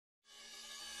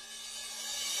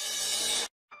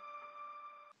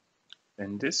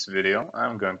In this video,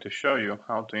 I'm going to show you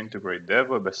how to integrate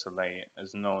DevWeb SLA,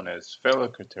 as known as failure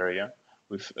criteria,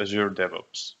 with Azure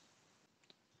DevOps.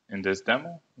 In this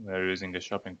demo, we are using a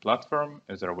shopping platform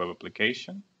as our web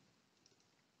application.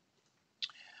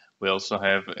 We also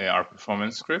have our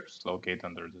performance scripts located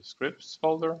under the scripts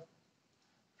folder.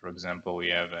 For example, we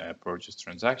have a purchase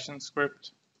transaction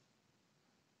script.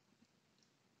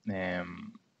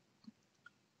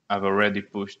 I've already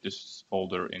pushed this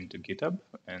folder into GitHub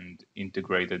and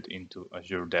integrated into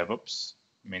Azure DevOps,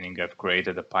 meaning I've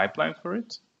created a pipeline for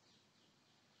it.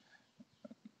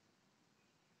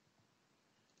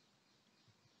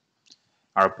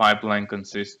 Our pipeline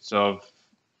consists of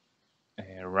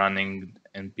running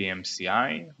npm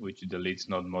CI, which deletes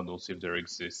node modules if there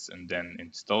exists and then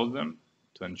installs them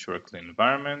to ensure a clean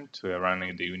environment. We are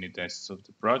running the unit tests of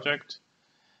the project,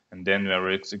 and then we are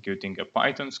executing a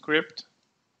Python script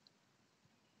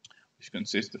which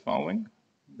consists of the following.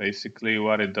 Basically,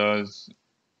 what it does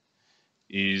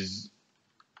is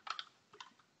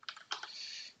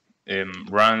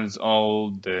runs all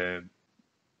the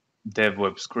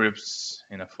DevWeb scripts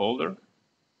in a folder,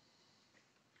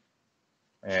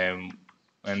 and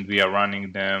we are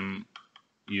running them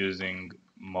using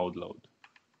mode load.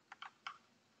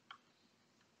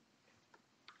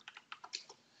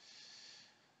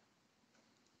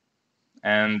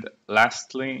 And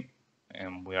lastly,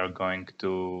 we are going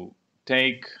to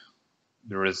take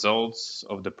the results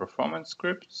of the performance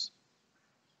scripts,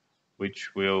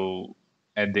 which will,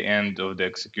 at the end of the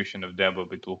execution of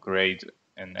DevWeb, it will create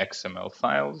an XML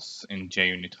files in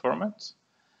JUnit format.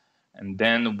 And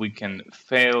then we can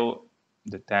fail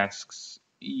the tasks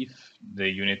if the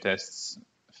unit tests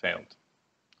failed.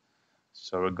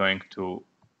 So we're going to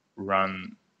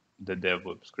run the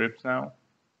DevWeb script now.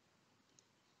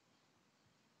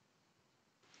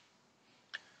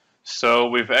 So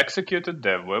we've executed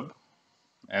DevWeb,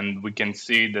 and we can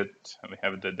see that we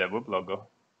have the DevWeb logo.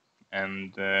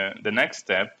 And the next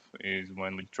step is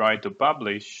when we try to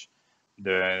publish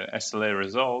the SLA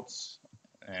results,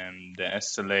 and the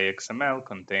SLA XML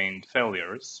contained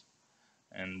failures,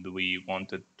 and we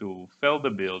wanted to fail the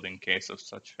build in case of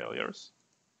such failures.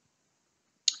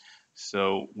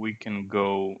 So we can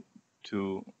go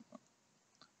to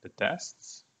the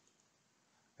tests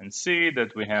and see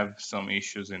that we have some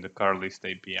issues in the car list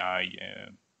API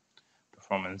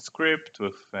performance script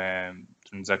with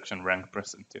transaction rank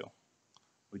percentile,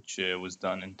 which was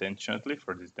done intentionally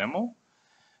for this demo.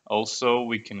 Also,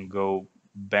 we can go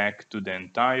back to the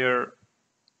entire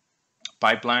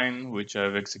pipeline, which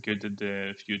I've executed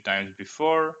a few times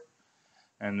before,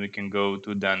 and we can go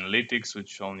to the analytics,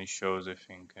 which only shows, I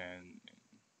think,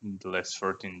 in the last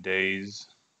 14 days.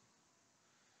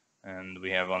 And we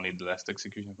have only the last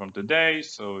execution from today,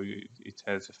 so it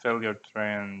has a failure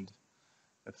trend,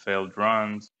 a failed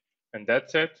runs, and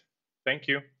that's it. Thank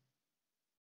you.